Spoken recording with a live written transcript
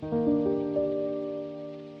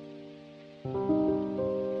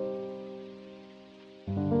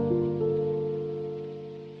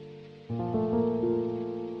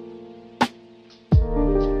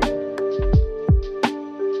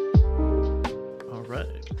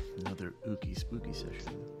right, another ooky spooky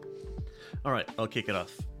session. All right, I'll kick it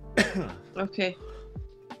off. Okay.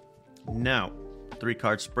 Now,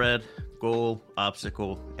 3-card spread, goal,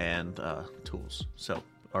 obstacle, and tools. So,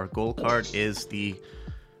 our goal card is the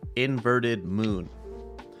inverted moon.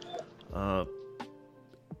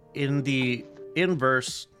 In the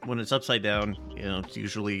inverse, when it's upside down, it's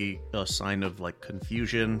usually a sign of like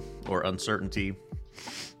confusion or uncertainty.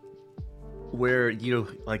 Where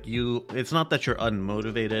it's not that you're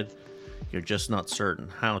unmotivated, you're just not certain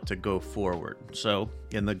how to go forward. So,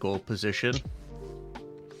 in the goal position,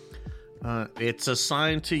 it's a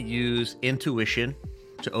sign to use intuition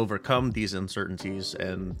to overcome these uncertainties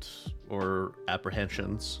or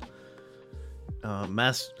apprehensions.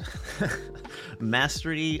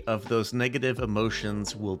 Mastery of those negative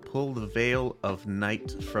emotions will pull the veil of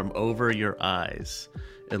night from over your eyes,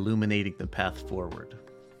 illuminating the path forward.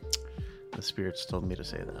 The spirits told me to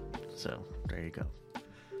say that, so there you go.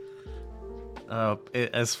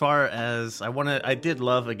 As far as I did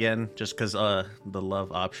love again, just because the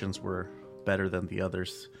love options were better than the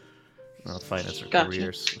others. Finance or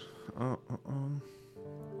careers.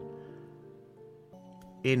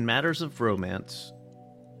 In matters of romance,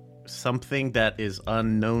 something that is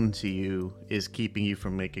unknown to you is keeping you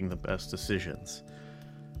from making the best decisions.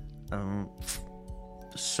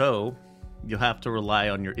 So you'll have to rely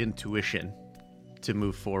on your intuition to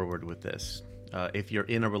move forward with this. If you're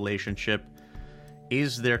in a relationship,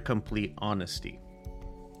 is there complete honesty?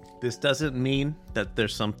 This doesn't mean that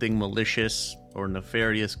there's something malicious or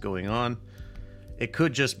nefarious going on. It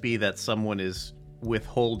could just be that someone is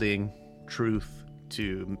withholding truth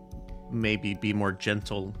to maybe be more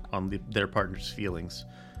gentle on their partner's feelings.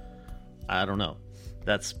 I don't know.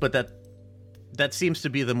 That seems to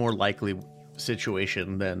be the more likely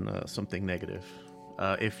situation than something negative.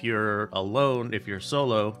 If you're alone, if you're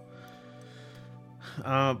solo,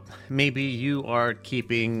 maybe you are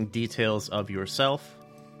keeping details of yourself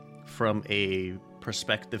from a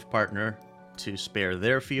prospective partner to spare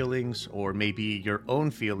their feelings, or maybe your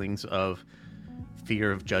own feelings of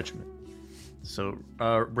fear of judgment. So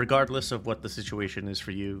regardless of what the situation is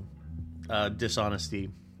for you, dishonesty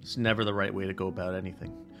is never the right way to go about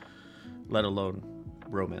anything, let alone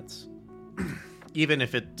romance. Even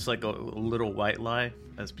if it's like a little white lie,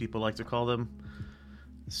 as people like to call them,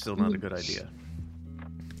 it's still not a good idea.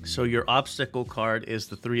 So your obstacle card is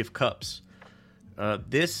the 3 of Cups.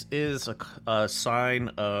 This is a sign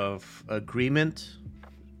of agreement,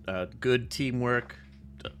 good teamwork,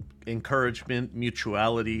 encouragement,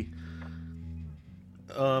 mutuality.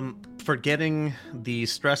 Forgetting the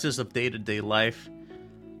stresses of day-to-day life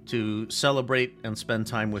to celebrate and spend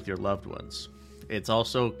time with your loved ones. It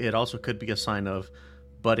also could be a sign of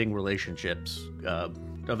budding relationships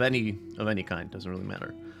of any kind. Doesn't really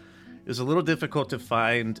matter. It's a little difficult to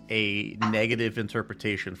find a negative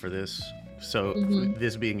interpretation for this. So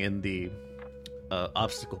this being in the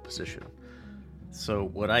obstacle position. So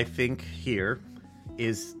what I think here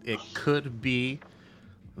is it could be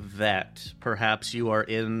that perhaps you are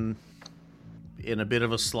in a bit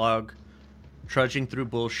of a slog, trudging through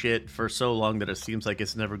bullshit for so long that it seems like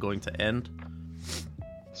it's never going to end.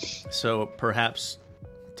 So perhaps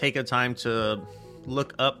take a time to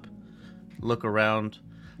look up, look around,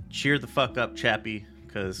 cheer the fuck up, chappy,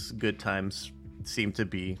 because good times seem to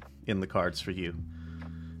be in the cards for you.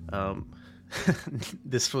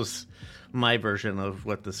 This was my version of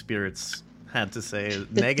what the spirits had to say.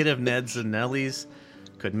 Negative Neds and Nellies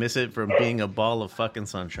could miss it from being a ball of fucking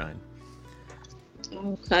sunshine.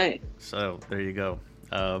 Okay. So there you go.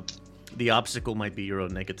 The obstacle might be your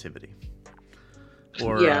own negativity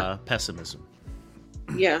or pessimism.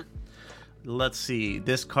 Yeah. Let's see.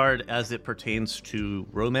 This card, as it pertains to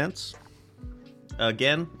romance,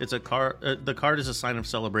 again, it's a card. The card is a sign of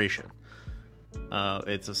celebration.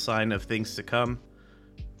 It's a sign of things to come.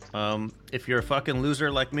 If you're a fucking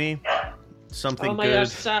loser like me, something good. Oh my gosh,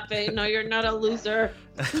 stop it! No, you're not a loser.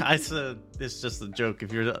 It's just a joke.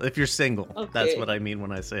 If you're single, Okay. That's what I mean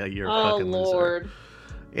when I say you're a fucking loser. Oh Lord.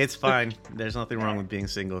 It's fine. There's nothing wrong with being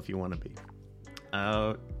single if you want to be.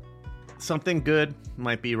 Something good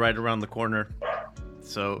might be right around the corner.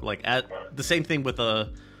 So, like, at the same thing with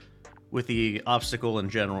the obstacle in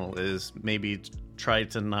general is maybe try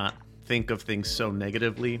to not think of things so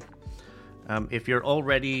negatively. If you're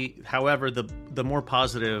already, however, the more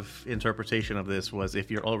positive interpretation of this was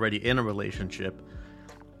if you're already in a relationship,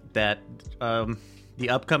 that the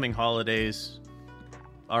upcoming holidays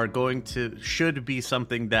should be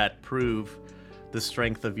something that prove the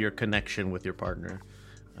strength of your connection with your partner.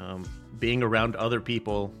 Being around other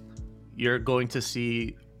people, you're going to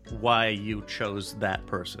see why you chose that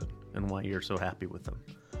person. and why you're so happy with them.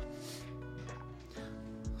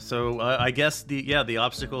 So I guess the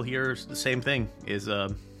obstacle here is the same thing. Is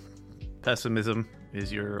pessimism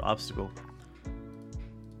is your obstacle.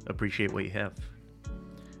 Appreciate what you have.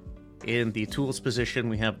 In the tools position,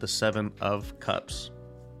 we have the Seven of Cups.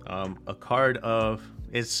 A card of,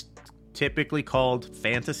 it's typically called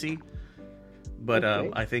fantasy, but Okay.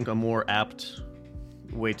 I think a more apt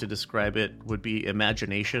way to describe it would be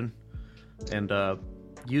imagination, and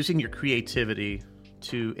using your creativity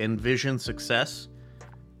to envision success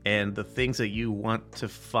and the things that you want to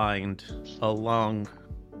find along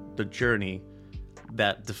the journey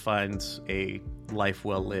that defines a life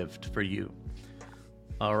well lived for you.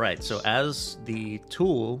 All right, so as the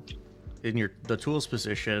tool in the tools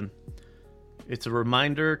position, it's a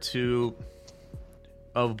reminder to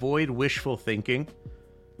avoid wishful thinking.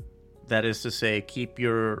 That is to say, keep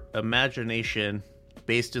your imagination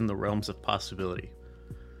based in the realms of possibility.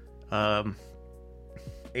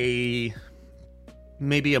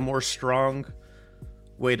 Maybe a more strong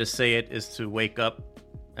way to say it is to wake up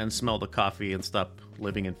and smell the coffee and stop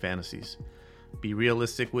living in fantasies. Be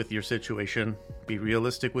realistic with your situation, be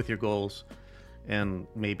realistic with your goals, and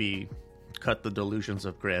maybe cut the delusions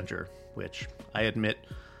of grandeur, which I admit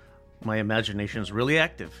my imagination is really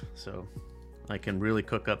active, so I can really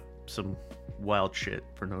cook up some wild shit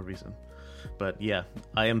for no reason. But yeah,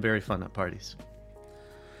 I am very fun at parties.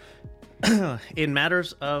 In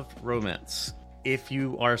matters of romance, if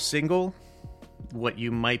you are single, what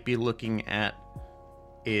you might be looking at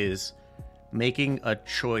is making a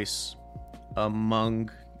choice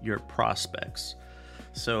among your prospects.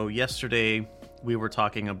 So yesterday we were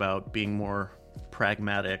talking about being more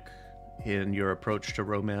pragmatic in your approach to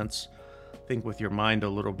romance. Think with your mind a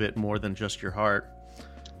little bit more than just your heart.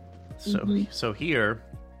 So here,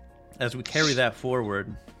 as we carry that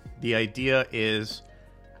forward, the idea is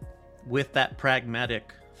with that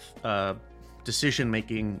pragmatic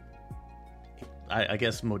decision-making, I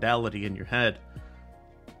guess, modality in your head,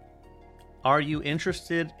 are you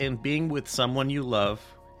interested in being with someone you love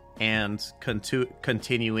and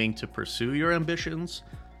continuing to pursue your ambitions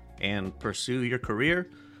and pursue your career?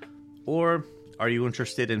 Or are you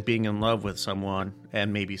interested in being in love with someone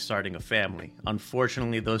and maybe starting a family?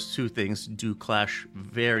 Unfortunately, those two things do clash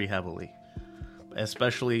very heavily.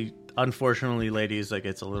 Especially, unfortunately, ladies, like,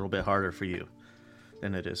 it's a little bit harder for you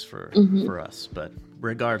than it is for us. But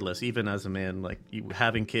regardless, even as a man, like, you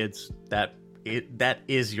having kids, that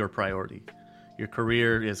is your priority. Your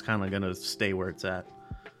career is kind of going to stay where it's at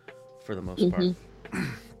for the most part.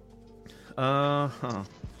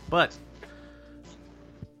 But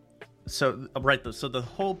so the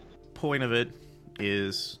whole point of it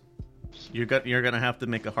is you're going to have to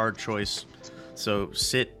make a hard choice. So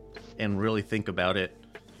sit and really think about it.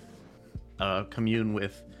 Commune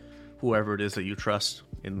with whoever it is that you trust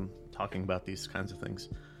in talking about these kinds of things.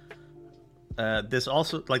 This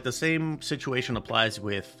also, like, the same situation applies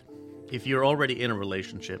with if you're already in a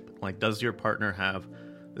relationship. Like, does your partner have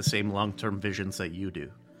the same long-term visions that you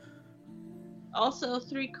do? Also,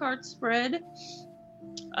 3-card spread.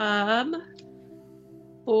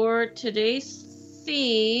 For today's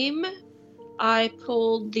theme, I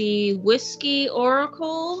pulled the Whiskey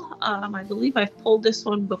Oracle. I believe I've pulled this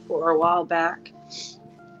one before a while back.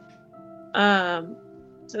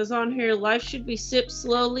 It says on here, life should be sipped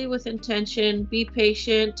slowly with intention. Be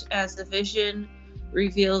patient as the vision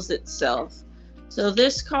reveals itself. So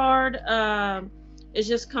this card is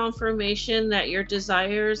just confirmation that your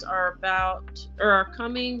desires are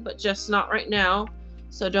coming, but just not right now.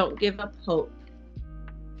 So don't give up hope.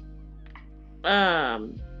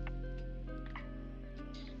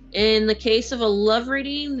 In the case of a love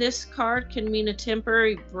reading, this card can mean a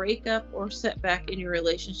temporary breakup or setback in your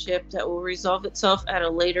relationship that will resolve itself at a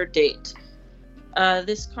later date.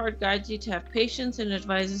 This card guides you to have patience and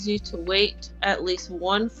advises you to wait at least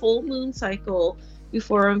one full moon cycle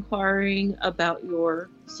before inquiring about your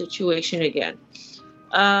situation again.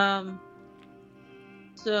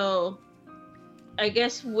 So I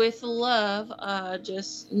guess with love,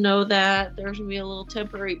 just know that there's going to be a little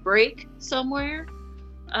temporary break somewhere.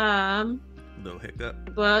 Little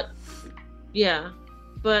hiccup. But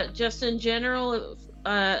just in general,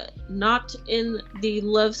 not in the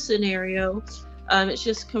love scenario. It's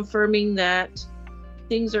just confirming that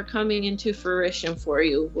things are coming into fruition for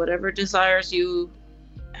you. Whatever desires you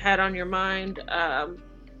had on your mind,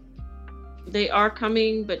 they are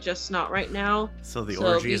coming, but just not right now. So the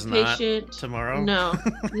orgy is not tomorrow? No,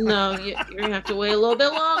 you're going to have to wait a little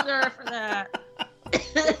bit longer for that.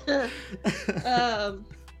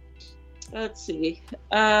 Let's see.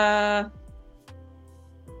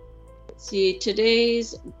 See,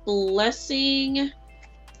 today's blessing,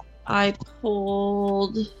 I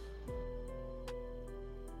pulled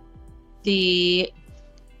the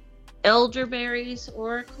Elderberries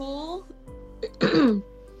Oracle.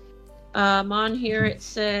 On here it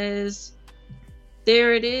says,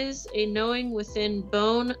 there it is, a knowing within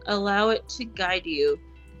bone, allow it to guide you.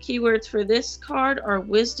 Keywords for this card are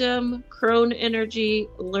wisdom, crone energy,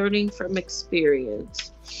 learning from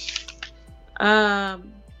experience.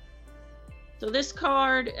 So this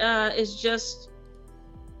card is just,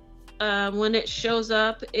 when it shows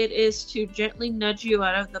up, it is to gently nudge you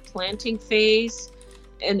out of the planting phase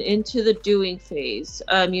and into the doing phase.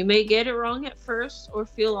 You may get it wrong at first or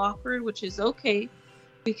feel awkward, which is okay,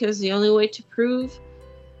 because the only way to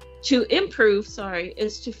improve,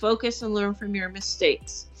 is to focus and learn from your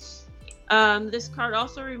mistakes. This card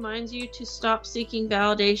also reminds you to stop seeking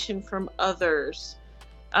validation from others.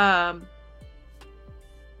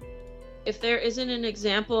 If there isn't an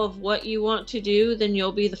example of what you want to do, then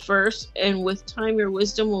you'll be the first, and with time, your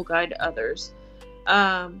wisdom will guide others.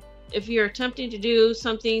 If you're attempting to do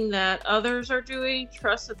something that others are doing,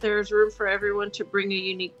 trust that there is room for everyone to bring a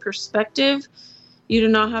unique perspective. You do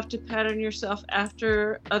not have to pattern yourself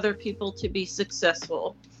after other people to be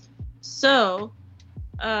successful. So,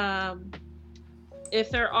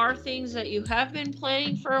 if there are things that you have been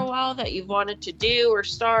planning for a while that you've wanted to do or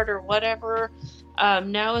start or whatever,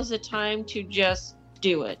 now is the time to just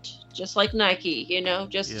do it. Just like Nike,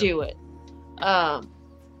 do it.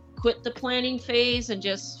 Quit the planning phase and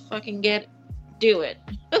just fucking do it.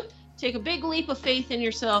 Take a big leap of faith in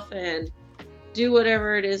yourself and do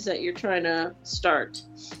whatever it is that you're trying to start.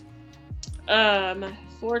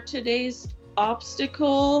 For today's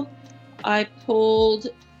obstacle, I pulled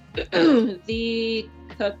the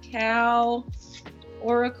Cacao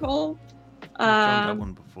Oracle. I've drawn that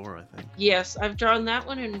one before, I think. Yes, I've drawn that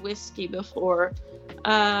one in whiskey before.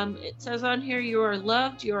 It says on here, you are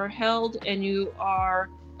loved, you are held, and you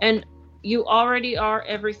already are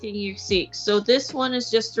everything you seek. So this one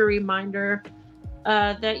is just a reminder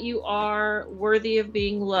that you are worthy of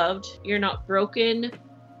being loved. You're not broken,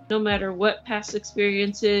 no matter what past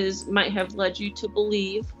experiences might have led you to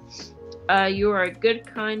believe. You are a good,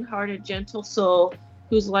 kind-hearted, gentle soul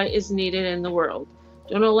whose light is needed in the world.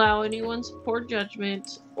 Don't allow anyone's poor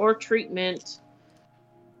judgment or treatment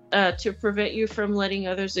to prevent you from letting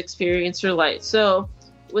others experience your light. So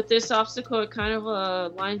with this obstacle, it kind of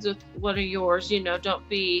aligns with one of yours. Don't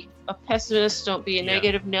be a pessimist. Don't be a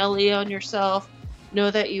negative Nelly on yourself. Know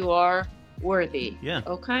that you are worthy. Yeah.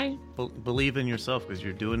 Okay? Believe in yourself, because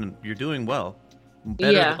you're doing well.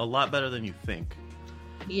 Better, a lot better than you think.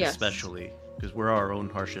 Yes. Especially because we're our own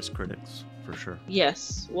harshest critics, for sure.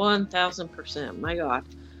 Yes, 1000%. My God.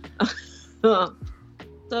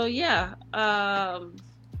 So yeah,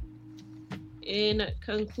 in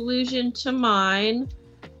conclusion to mine,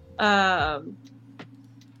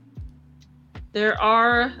 there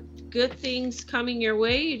are good things coming your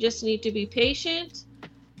way. You just need to be patient.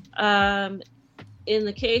 In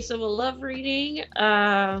the case of a love reading,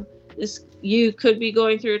 you could be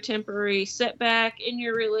going through a temporary setback in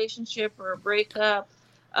your relationship or a breakup.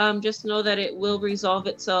 Just know that it will resolve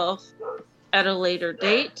itself at a later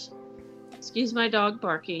date. Excuse my dog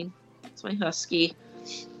barking. It's my husky.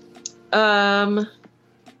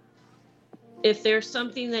 If there's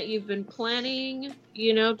something that you've been planning,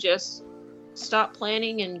 just stop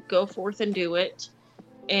planning and go forth and do it.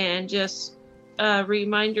 And just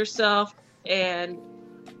remind yourself and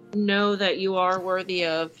know that you are worthy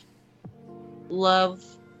of love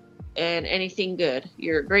and anything good.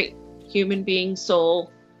 You're a great human being, soul.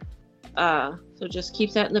 So just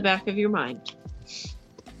keep that in the back of your mind.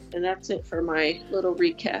 And that's it for my little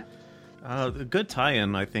recap. The good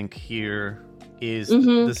tie-in, I think, here is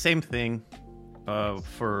the same thing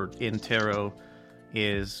for in tarot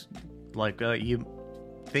is like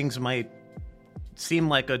things might seem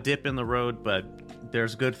like a dip in the road, but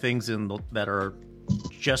there's good things that are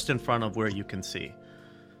just in front of where you can see.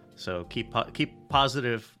 So keep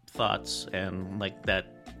positive thoughts, and like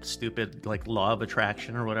that stupid like law of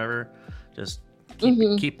attraction or whatever, just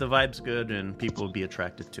keep the vibes good and people will be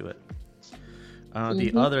attracted to it.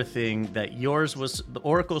 The other thing that yours was the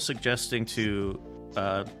Oracle suggesting to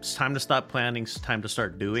it's time to stop planning, it's time to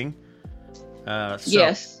start doing.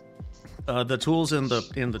 Yes. The tools in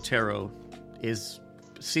the tarot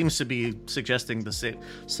seems to be suggesting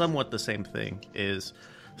somewhat the same thing. It's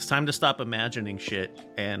time to stop imagining shit,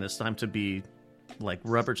 and it's time to be like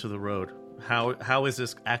rubber to the road. How is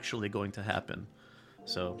this actually going to happen?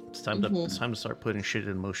 So it's time to start putting shit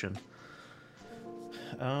in motion.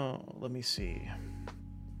 Let me see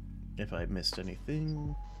if I missed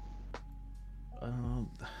anything.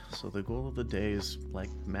 So the goal of the day is like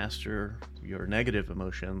master your negative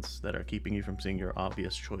emotions that are keeping you from seeing your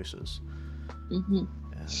obvious choices. Mm-hmm.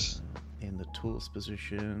 In the tools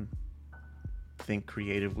position, think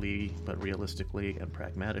creatively but realistically and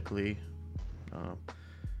pragmatically.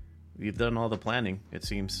 You've done all the planning, it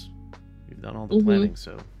seems. You've done all the planning,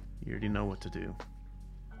 so you already know what to do.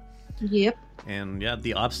 Yep. And yeah,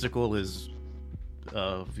 the obstacle is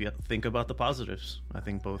think about the positives. I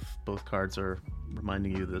think both cards are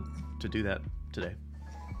reminding you to do that today.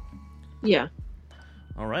 Yeah.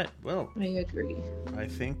 All right. Well, I agree. I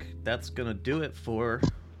think that's gonna do it for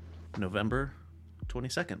November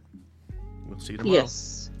 22nd. We'll see you tomorrow.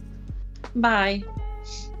 Yes. Bye.